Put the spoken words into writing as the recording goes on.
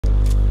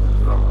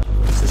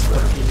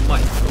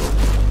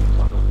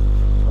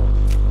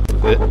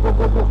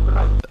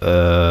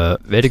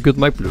Very good,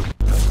 my blue.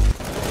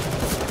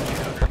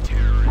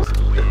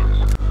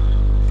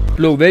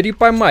 Blue, where you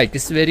buy mic?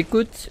 It's very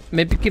good.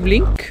 Maybe give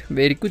link.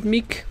 Very good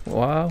mic.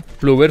 Wow.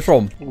 Blue, where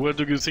from? Where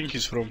do you think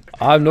he's from?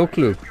 I have no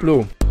clue.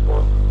 Blue.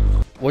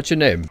 What's your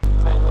name?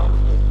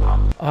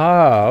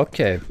 Ah,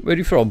 okay. Where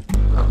you from?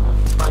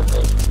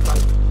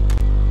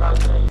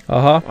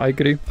 I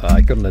agree.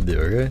 I got an idea,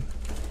 okay?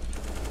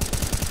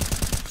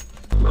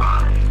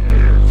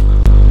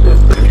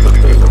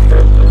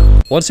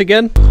 Once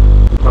again?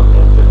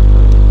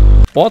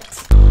 What?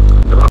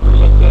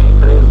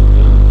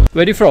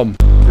 Where you from?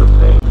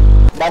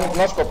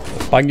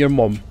 Bang your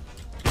mom.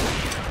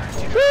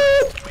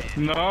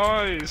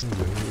 Nice!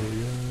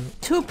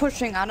 Two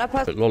pushing Anna.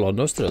 Lola,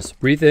 no stress.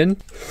 Breathe in.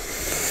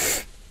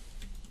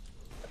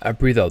 And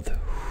breathe out.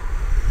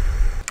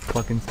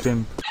 Fucking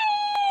stream.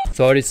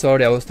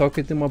 Sorry, I was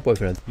talking to my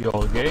boyfriend. You're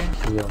gay?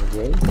 You're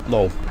gay?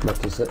 No,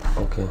 What is it?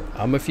 Okay.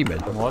 I'm a female.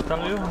 What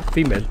are you?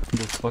 Female.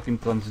 This fucking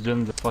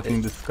transgender,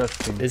 fucking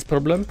disgusting. Is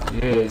problem?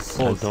 Yes.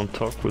 I don't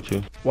talk with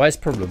you. Why is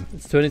problem?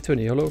 It's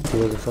 2020, hello?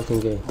 You're the fucking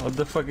gay. What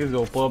the fuck is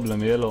your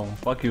problem, Yellow?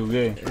 Fuck you,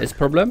 gay. It's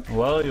problem?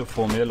 Where are you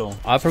from, Yellow?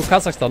 I'm from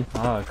Kazakhstan.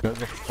 Ah,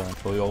 Kazakhstan.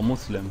 So you're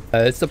Muslim.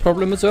 It's the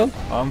problem as well?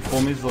 I'm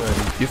from Israel.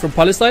 You from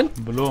Palestine?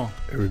 Blue.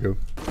 Here we go.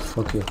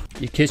 Fuck you.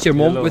 You kiss your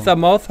mom Yellow. with that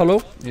mouth,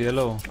 hello?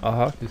 Yellow.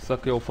 You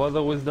suck your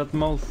father with that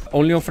mouth?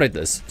 Only on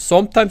Fridays.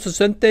 Sometimes on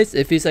Sundays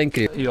if he's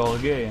angry. You're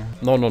gay.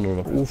 No.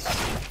 Oof.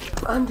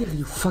 Andy,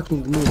 you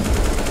fucking noob.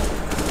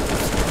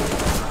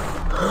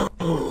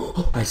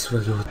 I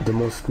swear you're the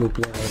most noob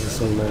player I ever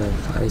saw in my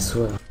life. I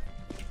swear.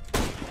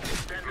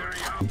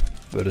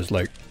 But it's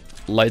like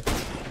light.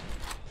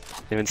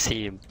 Even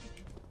see him.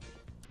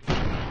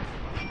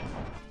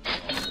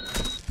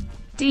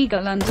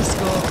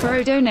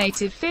 Deagle_Pro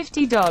donated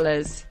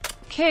 $50.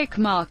 Kick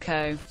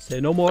Marco. Say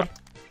no more.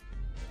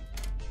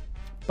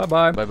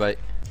 Bye. Bye.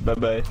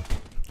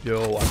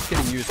 Yo, I'm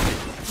getting used to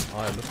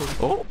it.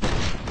 Oh!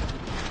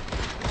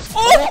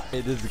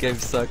 Hey, this game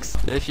sucks.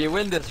 If you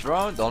win this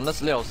round,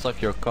 honestly, I'll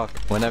suck your cock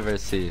whenever I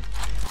see you.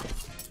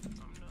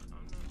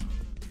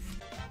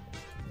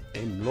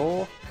 Aim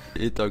low.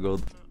 Eat a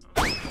gold.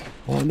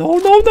 Oh no!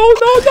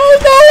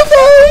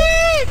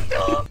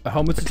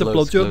 How much is the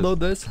blood job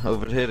nowadays?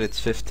 Over here it's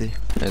 50.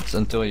 It's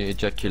until you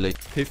ejaculate.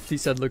 50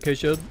 cent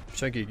location.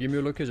 Shanky, give me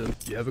your location.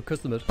 You have a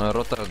customer.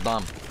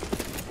 Rotterdam.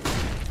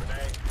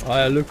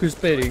 Ah, look who's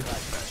paying.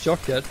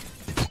 Shocked yet?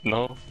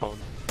 No.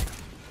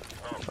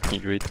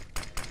 Fucking great.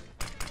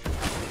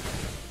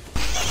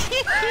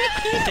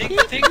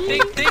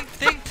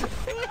 Think.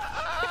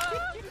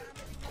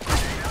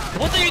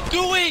 What are you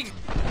doing?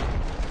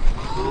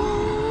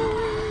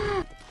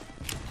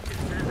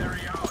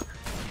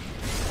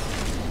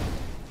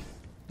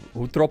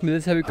 Who dropped me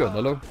this heavy gun?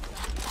 Hello?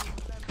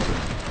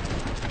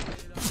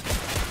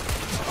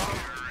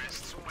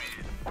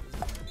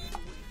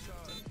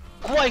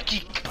 Quoi,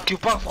 tu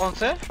parles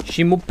français?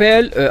 She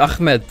m'appelle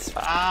Ahmed.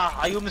 Ah,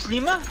 are you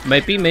Muslim?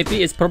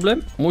 Maybe it's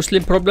problem.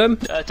 Muslim problem.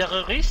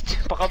 Terrorist?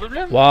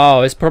 Problem?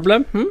 Wow, it's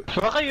problem?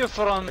 Where are you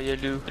from,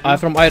 Yalu? I'm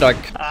from Iraq.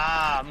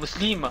 Ah,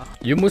 Muslim.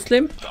 You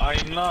Muslim?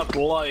 I'm not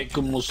like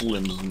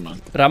Muslims,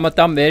 man.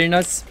 Ramadan, very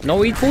nice.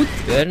 No eat food?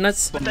 Very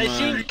nice. But I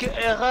think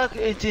Iraq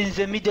is in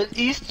the Middle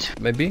East.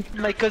 Maybe.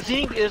 My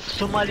cousin is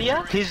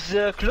Somalia. He's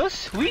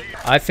close, oui?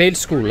 I failed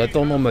school. I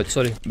don't know much.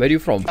 Sorry. Where are you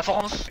from?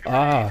 France.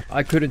 Ah,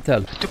 I couldn't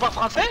tell. Tu parles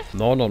français?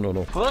 No.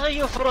 Where are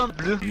you from,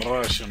 Blue?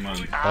 Russia, man.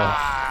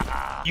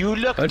 You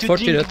look to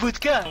Unfortunate. drink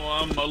vodka.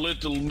 I'm a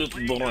little bit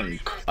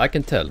drunk. I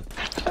can tell.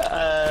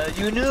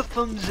 You know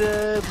from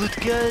the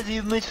vodka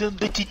you made from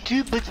Petit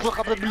Tube, but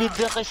probably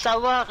very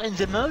sour in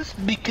the mouth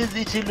because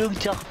it's a long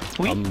time.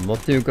 Oui? I'm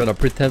not even gonna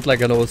pretend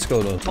like I know what's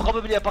going on.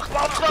 Probably a part.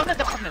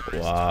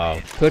 Wow.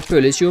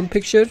 Purple, is you in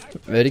picture?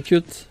 Very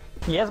cute.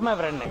 Yes, my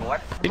friend. What?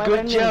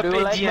 Good job, do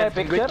you like my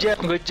Indian. picture?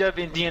 Good job,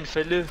 Indian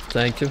fellow.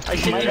 Thank you. I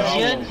said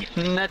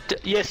Indian, not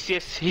yes.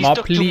 He's Ma,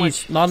 talk too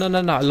please. much. No.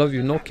 I love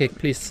you. No cake,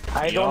 please.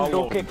 I don't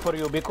do cake for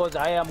you because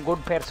I am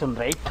good person,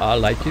 right? I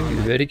like you.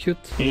 You're very cute.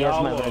 Yes,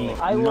 my friend.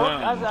 I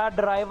work as a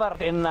driver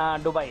in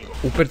Dubai.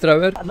 Uber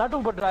driver? Not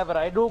Uber driver.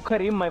 I do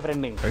Kareem, my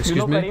friend. Excuse you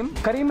know me? Kareem?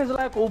 Kareem is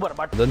like Uber,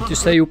 but Don't you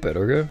say Uber,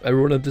 okay?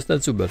 Everyone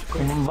understands Uber.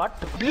 what?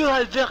 Blue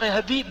is very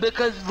happy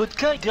because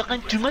vodka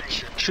drank too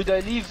much. Should I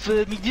leave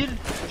middle?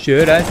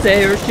 Should I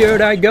stay or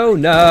should I go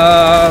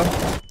now?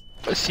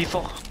 C'est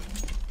fort.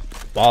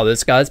 Wow,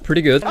 this guy's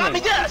pretty good. Ah,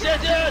 middle,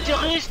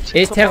 terrorist.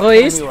 Is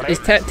terrorist? Is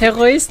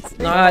terrorist?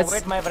 Nice.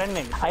 Wait, my friend.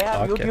 I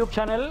have Okay. YouTube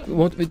channel.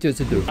 What video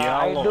to do?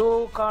 I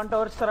do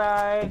Counter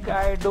Strike.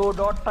 I do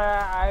Dota.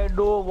 I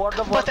do World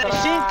of But I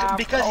Warcraft. think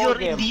because all you're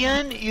game.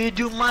 Indian, you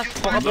do math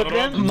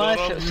problem,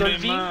 math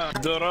solving.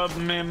 ضرب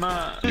me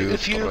ma.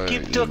 If you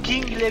keep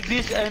talking like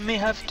this, I may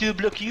have to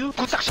block you.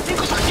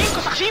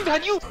 كنت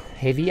behind you.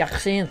 Heavy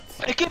accent.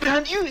 I keep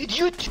behind you,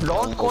 idiot.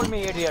 Don't call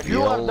me idiot.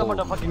 You are the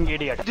motherfucking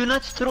idiot. Do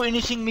not throw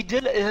anything middle.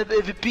 I have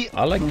AVP.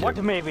 I like What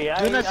you. maybe?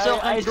 Do not sell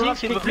I do anything, not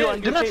s'il vous speak you plaît.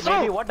 and Do you not say throw.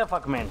 maybe. What the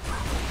fuck, man?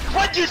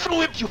 Why'd you throw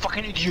him, you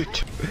fucking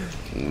idiot?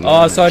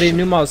 Oh, sorry,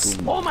 new mouse.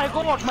 Oh my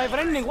god, my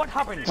friending, what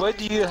happened? Why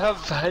do you have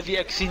heavy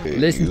accent?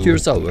 Listen to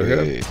yourself,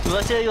 okay?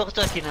 What are you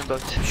talking about?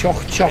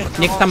 Tjock,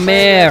 niks aan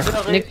meer.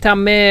 Niks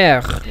aan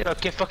meer.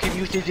 Okay, fucking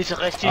mute this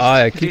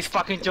racist. This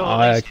fucking Ah,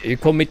 terrorist. you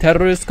call me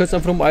terrorist because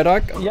I'm from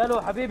Iraq?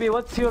 Yellow, Habibi,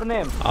 what's your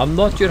name? I'm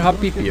not your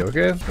habibi,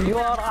 okay? You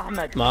are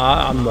Ahmed.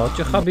 Nah, I'm not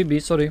your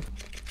habibi, sorry.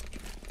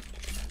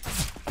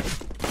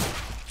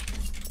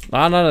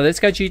 No, this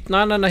guy cheat.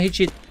 No, he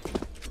cheat.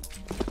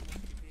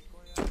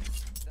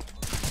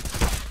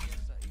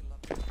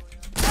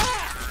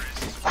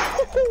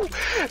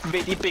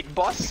 Very big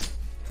boss.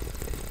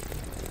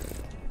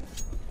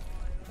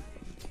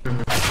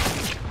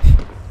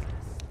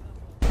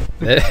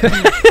 Not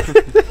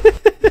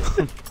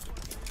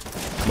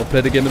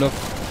play the game enough.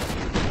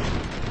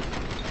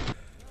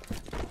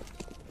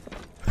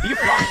 You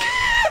fuck!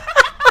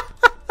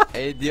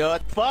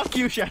 Idiot. Fuck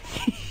you,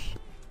 Shaggy.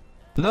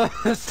 No,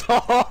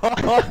 stop!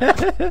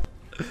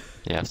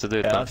 You have to do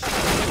it now.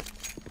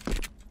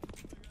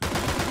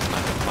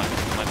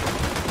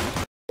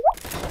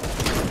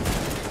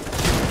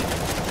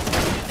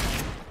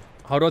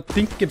 How do I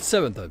think it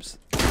 7 times?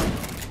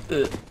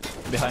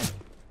 Behind.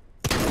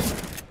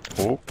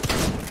 Oh.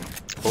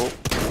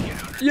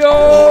 Yo!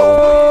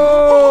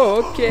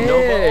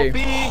 Okay!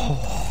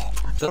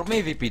 Drop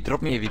me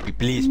AVP,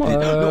 please.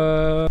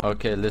 No.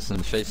 Okay,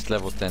 listen, face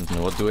level 10.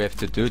 What do we have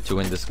to do to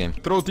win this game?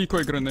 Throw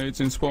decoy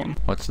grenades in spawn.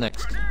 What's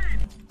next?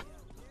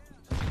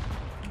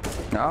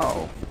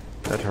 No.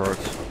 That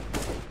hurts.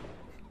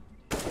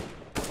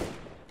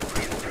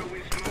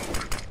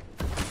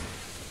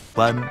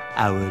 One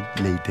hour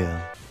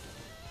later.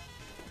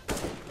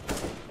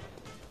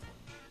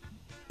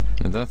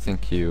 I don't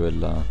think you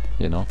will,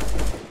 you know.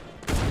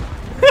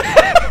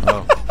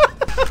 Oh.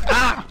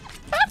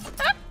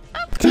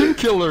 Team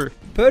killer!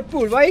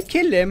 Purple, why you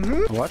kill him?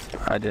 What?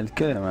 I didn't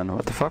kill him, man.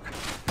 What the fuck?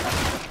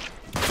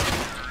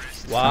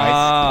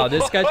 Wow,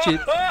 this guy cheat.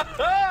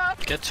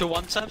 Get 2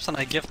 1-taps and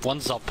I give 1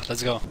 zop.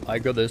 Let's go. I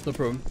got this, no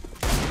problem.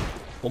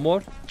 One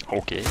more.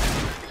 Okay.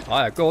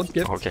 Ah, yeah, go on,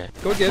 give. Okay.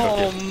 Go give.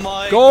 Oh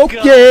my Go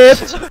god.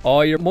 give!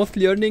 Oh, your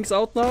monthly earnings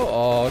out now?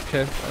 Oh,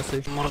 okay, I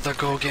see. More the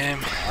go game.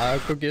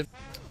 Go give.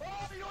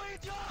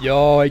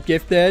 Yo, I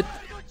gifted.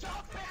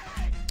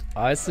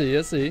 I see.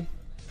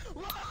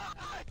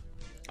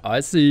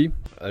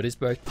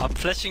 Respect. I'm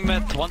flashing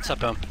mid,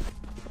 1-tap him.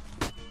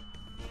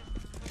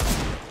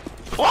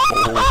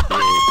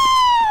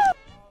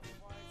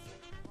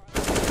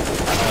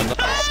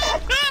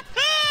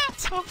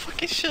 So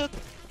fucking shit.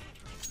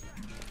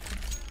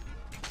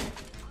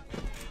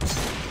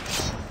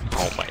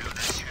 Oh my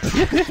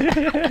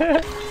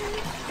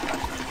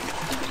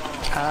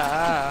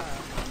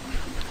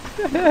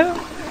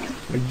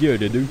What you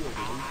do?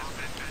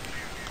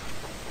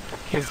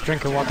 He's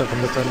drinking water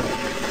from the toilet.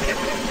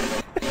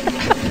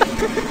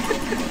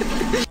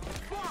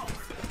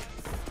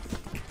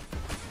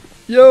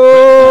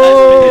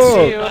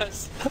 Yo!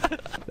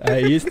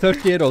 He's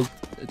 30-year-old.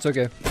 It's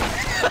okay.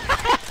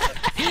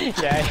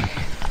 Yeah.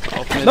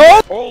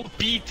 No! Oh,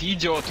 beat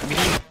idiot.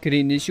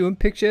 Green issue in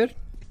picture.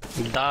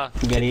 Da.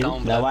 Green,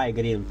 давай,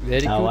 green.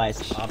 Very Давай.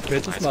 good. I'm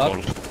pretty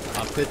smart.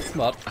 I'm pretty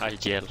smart. I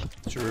yell.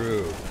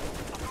 True.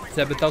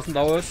 7,000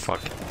 hours. Fuck.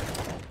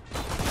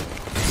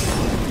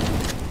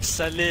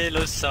 سليل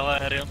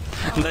السوارم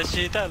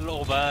نشيد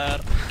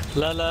الغبار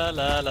لا لا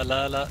لا لا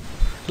لا لا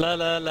لا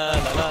لا لا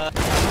لا.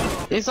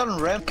 It's on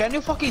ramp. Can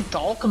you fucking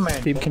talk,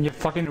 man? Team, can you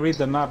fucking read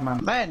the map, man?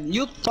 Man,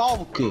 you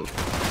talk.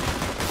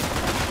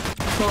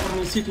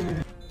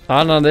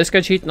 No, this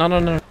guy cheat. No.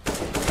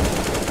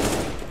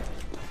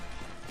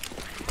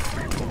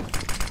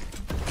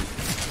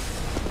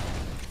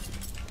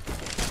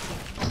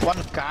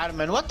 One car,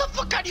 man. What the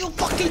fuck are you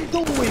fucking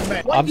doing,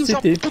 man? Why I'm you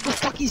jump city. to the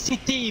fucking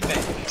city, man?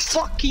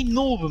 Fucking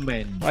noob,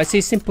 man. I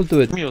say simple to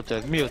it.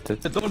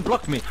 Muted. Don't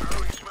block me.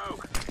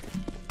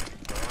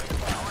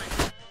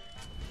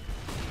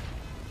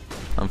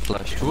 I'm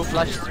flashed. Who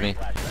flashes me?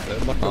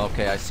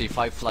 Okay, I see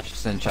 5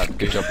 flashes in chat.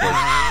 Good job, boys.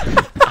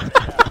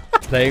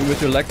 Playing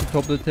with your leg on top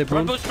of the table.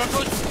 Front push.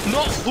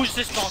 No, who's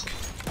this dog?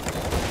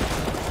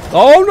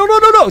 Oh,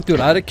 no. Dude,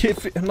 I had a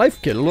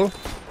knife kill, though.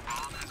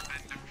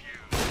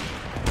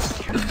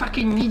 You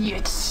fucking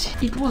idiots.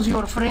 It was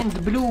your friend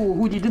Blue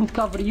who didn't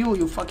cover you,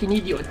 you fucking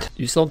idiot.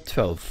 You sound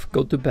 12.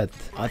 Go to bed.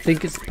 I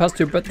think it's past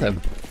your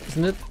bedtime,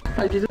 isn't it?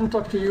 I didn't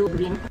talk to you,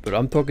 Green. But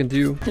I'm talking to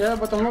you. Yeah,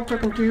 but I'm not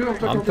talking to you. I'm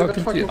talking to that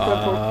to fucking you.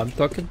 purple. I'm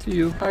talking to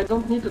you. I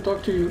don't need to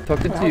talk to you.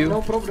 Talking to I have you.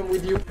 no problem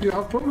with you. You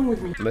have problem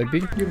with me.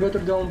 Maybe. You better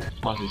don't.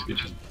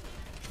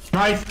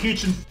 Nice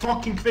kitchen,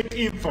 fucking quick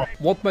info.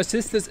 Want my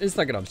sister's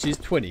Instagram? She's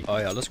 20. Oh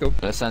yeah, let's go.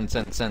 Send.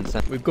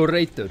 We go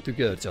rate her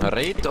together, John.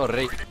 Rate or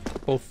rate?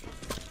 Both.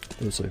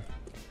 We'll see.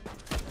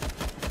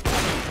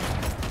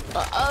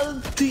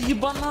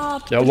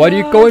 Yeah, why do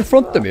you go in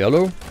front of me,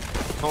 hello?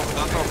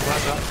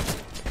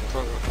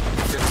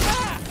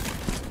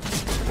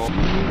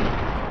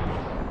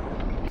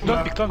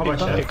 Don't pick.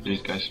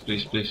 Please, guys,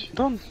 please.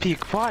 Don't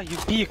pick. Why you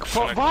pick?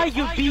 Why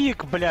you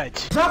pick,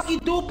 блять? Zamknij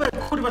dupę,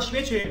 kurwa,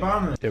 śmiecie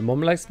jebane. Your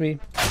mom likes me.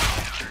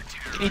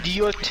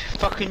 idiot.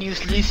 Fucking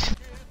useless.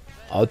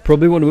 I would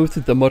probably want to move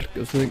to Denmark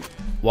or something.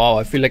 Wow,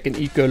 I feel like an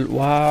eagle.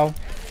 Wow.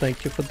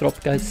 Thank you for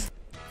drop, guys.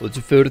 What's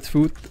your favorite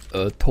food?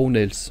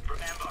 Toenails.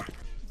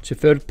 What's your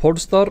favorite porn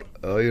star?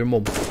 Your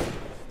mom.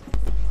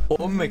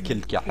 أمك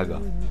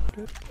الكعبة.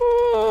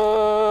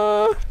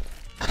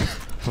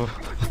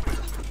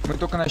 Мы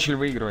только начали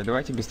выигрывать,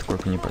 давайте без такой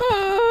хуйни.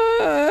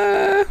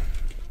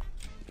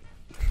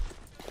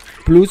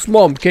 Blue's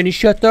mom, can you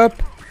shut up?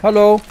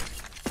 Hello?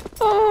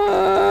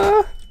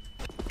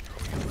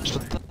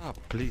 Shut up,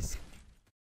 please.